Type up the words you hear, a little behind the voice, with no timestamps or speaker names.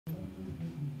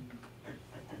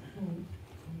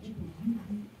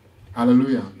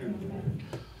Hallelujah.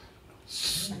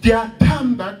 There are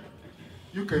times that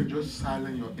you can just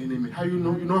silence your enemy. How you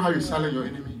know? You know how you silence your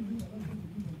enemy?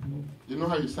 You know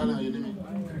how you silence your enemy?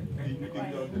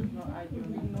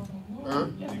 Huh?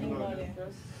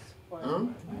 Huh?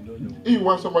 If you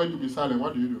want somebody to be silent,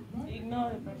 what do you do?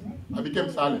 I became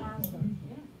silent.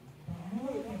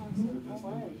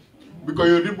 Because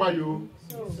you did what you...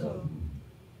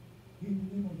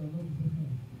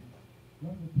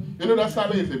 You know that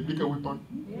silence is a bigger weapon?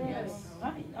 Yes.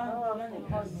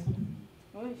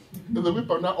 It's a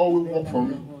weapon that always works for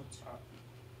me.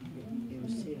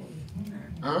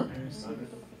 Huh?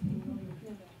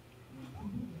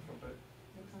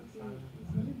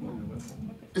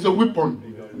 It's a weapon.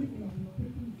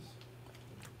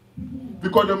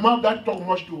 Because the mouth that talk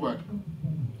much too much.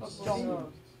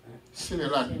 Sin a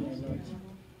lot.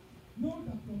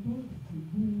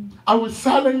 I will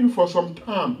silence you for some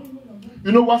time.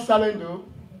 You know what silence do?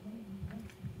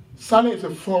 Silence is a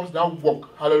force that works.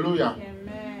 Hallelujah.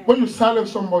 Amen. When you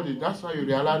silence somebody, that's why you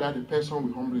realize that the person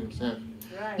will humble himself.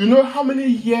 Right. You know how many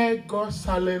years God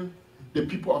silenced the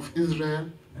people of Israel?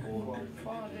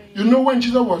 You know when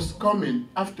Jesus was coming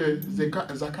after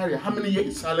Zechariah, how many years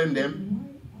he silenced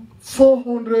them?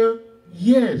 400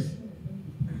 years.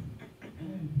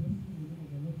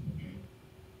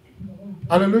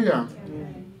 Hallelujah.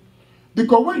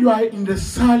 Because when you are in the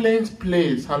silent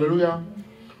place, hallelujah,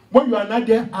 when you are not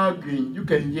there arguing, you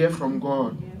can hear from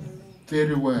God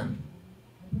very well.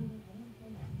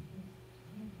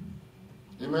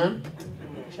 Amen?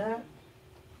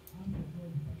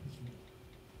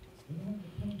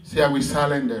 Say, I will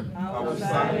silence them.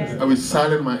 I will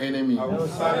silence my enemy.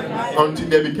 Until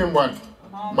they became what?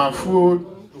 My food.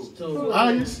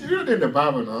 You read in the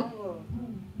Bible, no?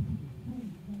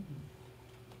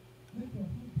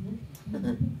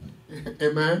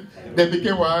 Amen. They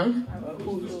became what?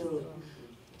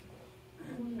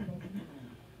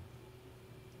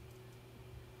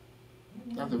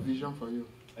 That's a vision for you.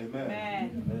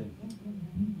 Amen.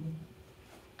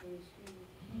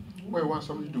 When you want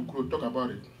somebody to grow, talk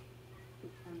about it.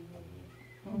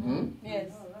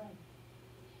 Yes.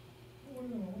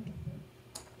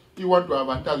 You want to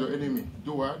advertise your enemy,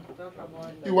 do what?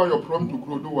 You want your problem to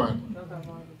grow, do what?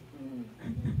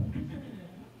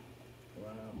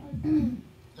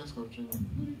 Let's continue.